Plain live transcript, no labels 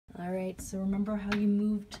right, so remember how you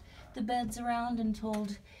moved the beds around and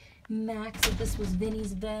told Max that this was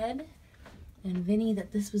Vinny's bed and Vinny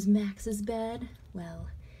that this was Max's bed? Well,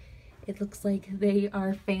 it looks like they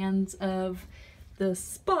are fans of the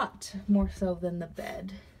spot more so than the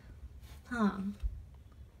bed. Huh?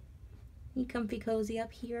 You comfy cozy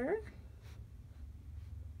up here?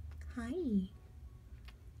 Hi.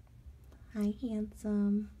 Hi,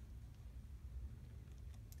 handsome.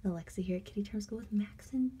 Alexa here at Kitty Charms Go with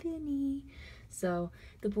Max and Vinny. So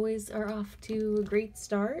the boys are off to a great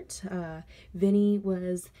start. Vinny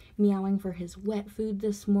was meowing for his wet food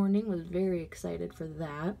this morning, was very excited for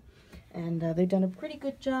that. And they've done a pretty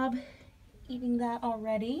good job eating that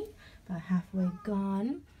already. About halfway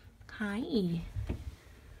gone. Hi.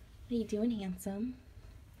 What are you doing, handsome?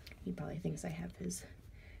 He probably thinks I have his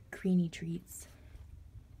creamy treats.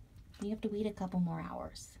 You have to wait a couple more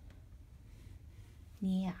hours.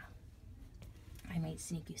 Yeah. I might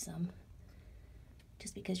sneak you some.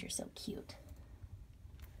 Just because you're so cute.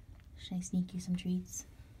 Should I sneak you some treats?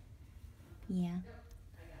 Yeah.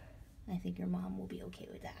 I think your mom will be okay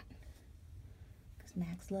with that. Because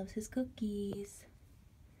Max loves his cookies.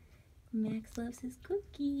 Max loves his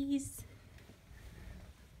cookies.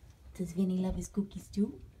 Does Vinny love his cookies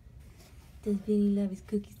too? Does Vinny love his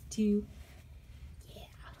cookies too? Yeah.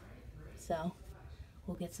 So,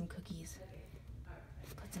 we'll get some cookies.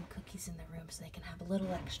 Put some cookies in the room so they can have a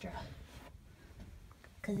little extra.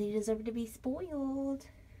 Because they deserve to be spoiled.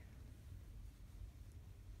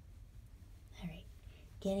 Alright,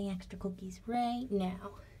 getting extra cookies right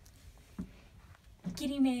now.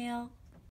 Kitty mail.